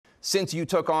Since you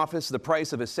took office, the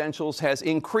price of essentials has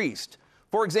increased.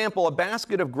 For example, a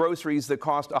basket of groceries that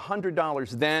cost $100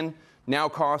 then now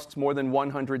costs more than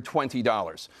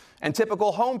 $120. And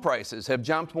typical home prices have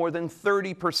jumped more than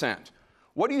 30%.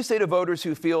 What do you say to voters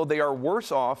who feel they are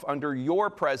worse off under your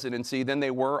presidency than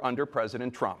they were under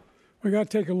President Trump? We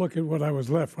got to take a look at what I was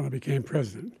left when I became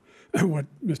president and what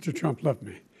Mr. Trump left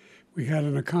me. We had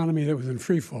an economy that was in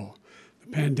free fall.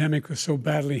 The pandemic was so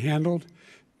badly handled.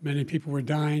 Many people were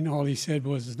dying. All he said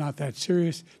was, it's not that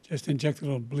serious. Just inject a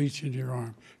little bleach into your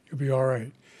arm. You'll be all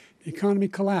right. The economy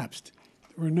collapsed.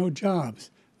 There were no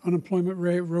jobs. Unemployment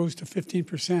rate rose to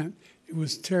 15%. It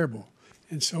was terrible.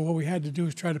 And so what we had to do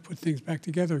is try to put things back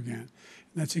together again.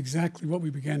 And that's exactly what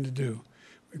we began to do.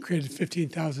 We created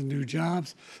 15,000 new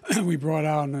jobs. We brought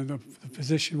out the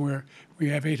position where we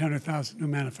have 800,000 new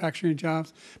manufacturing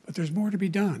jobs. But there's more to be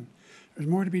done. There's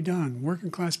more to be done. Working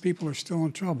class people are still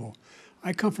in trouble.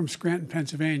 I come from Scranton,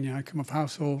 Pennsylvania. I come of a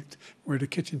household where the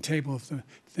kitchen table, if the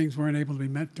things weren't able to be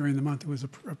met during the month, it was a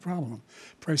problem.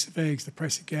 Price of eggs, the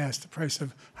price of gas, the price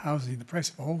of housing, the price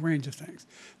of a whole range of things.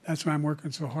 That's why I'm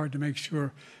working so hard to make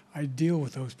sure I deal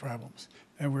with those problems,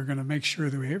 that we're going to make sure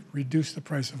that we reduce the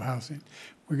price of housing.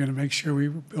 We're going to make sure we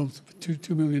build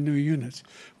 2 million new units.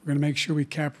 We're going to make sure we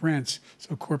cap rents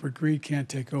so corporate greed can't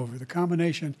take over. The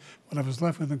combination, what I was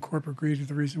left with in corporate greed, is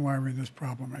the reason why we're in this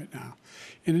problem right now.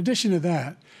 In addition to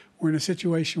that, we're in a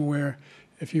situation where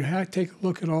if you take a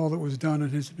look at all that was done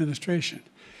in his administration,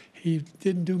 he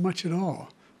didn't do much at all.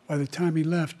 By the time he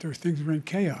left, things were in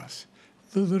chaos,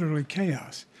 literally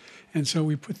chaos. And so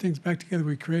we put things back together.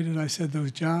 We created, I said,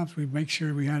 those jobs. We make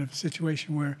sure we had a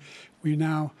situation where we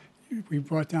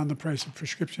brought down the price of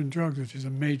prescription drugs, which is a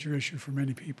major issue for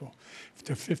many people,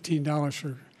 to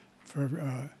 $15 for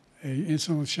an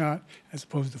insulin shot as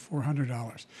opposed to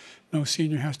 $400. No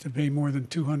senior has to pay more than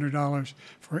 $200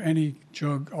 for any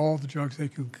drug, all the drugs they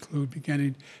can include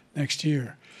beginning next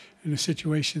year. And the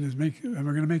situation is and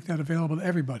we're going to make that available to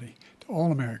everybody, to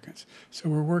all Americans. So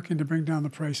we're working to bring down the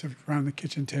price around the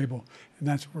kitchen table, and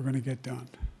that's what we're going to get done.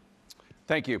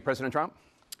 Thank you. President Trump?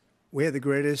 We have the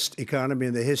greatest economy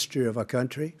in the history of our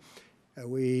country.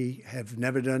 We have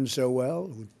never done so well.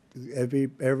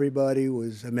 Everybody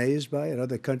was amazed by it.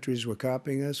 Other countries were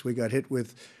copying us. We got hit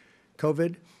with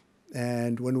COVID,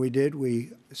 and when we did,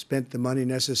 we spent the money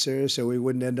necessary so we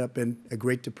wouldn't end up in a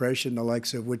Great Depression, the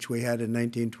likes of which we had in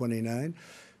 1929.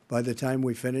 By the time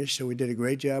we finished, so we did a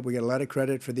great job. We got a lot of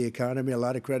credit for the economy, a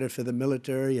lot of credit for the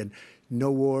military, and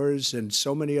no wars, and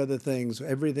so many other things.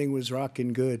 Everything was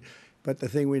rocking good. But the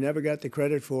thing we never got the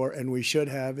credit for, and we should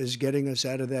have, is getting us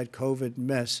out of that COVID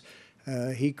mess.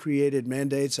 He created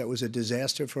mandates that was a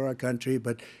disaster for our country.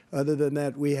 But other than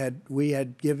that, we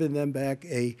had given them back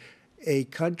a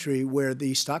country where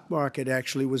the stock market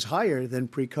actually was higher than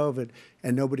pre-COVID,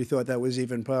 and nobody thought that was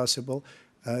even possible.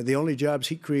 The only jobs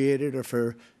he created are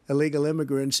for illegal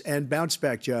immigrants and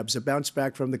bounce-back jobs, a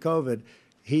bounce-back from the COVID.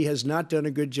 He has not done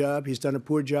a good job. He's done a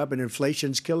poor job, and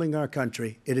inflation's killing our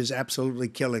country. It is absolutely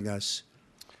killing us.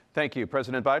 Thank you.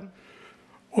 President Biden?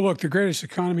 Well, look, the greatest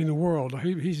economy in the world,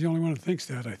 he's the only one who thinks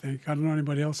that, I think. I don't know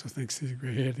anybody else who thinks he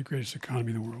had the greatest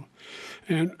economy in the world.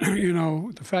 And, you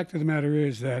know, the fact of the matter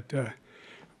is that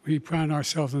we find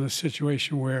ourselves in a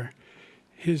situation where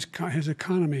his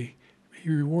economy, he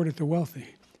rewarded the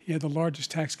wealthy. He had the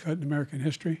largest tax cut in American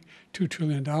history, $2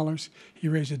 trillion. He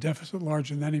raised a deficit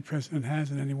larger than any president has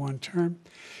in any one term.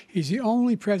 He's the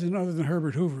only president other than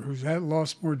Herbert Hoover who's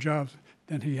lost more jobs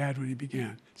than he had when he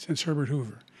began, since Herbert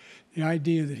Hoover. The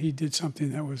idea that he did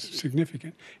something that was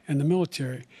significant. And the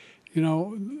military, you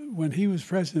know, when he was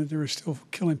president, they were still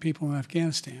killing people in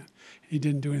Afghanistan. He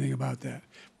didn't do anything about that.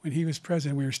 When he was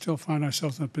president, we were still finding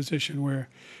ourselves in a position where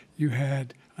you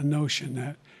had a notion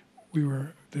that we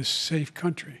were this safe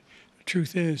country. The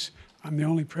truth is, I'm the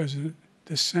only president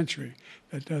this century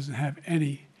that doesn't have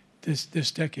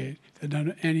this decade, that doesn't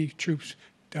have any troops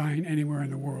dying anywhere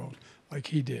in the world like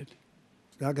he did.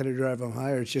 It's not going to drive them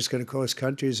higher. It's just going to cause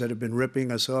countries that have been ripping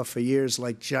us off for years,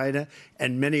 like China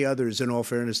and many others, in all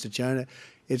fairness to China.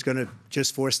 It's going to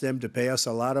just force them to pay us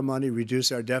a lot of money,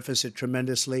 reduce our deficit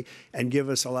tremendously, and give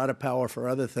us a lot of power for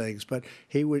other things. But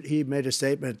he made a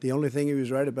statement. The only thing he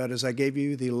was right about is I gave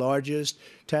you the largest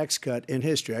tax cut in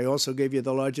history. I also gave you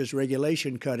the largest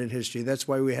regulation cut in history. That's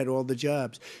why we had all the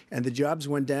jobs. And the jobs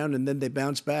went down, and then they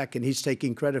bounced back, and he's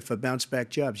taking credit for bounce-back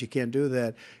jobs. You can't do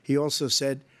that. He also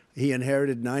said he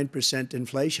inherited 9%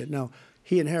 inflation. No,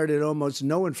 he inherited almost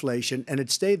no inflation, and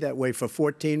it stayed that way for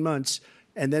 14 months.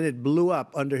 And then it blew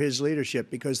up under his leadership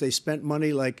because they spent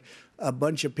money like a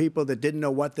bunch of people that didn't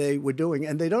know what they were doing,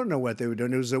 and they don't know what they were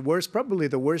doing. It was the worst, probably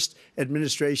the worst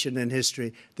administration in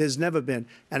history. There's never been.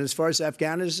 And as far as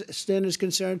Afghanistan is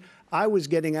concerned, I was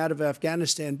getting out of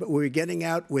Afghanistan, but we were getting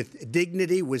out with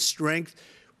dignity, with strength,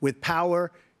 with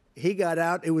power. He got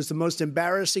out. It was the most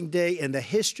embarrassing day in the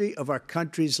history of our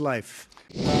country's life.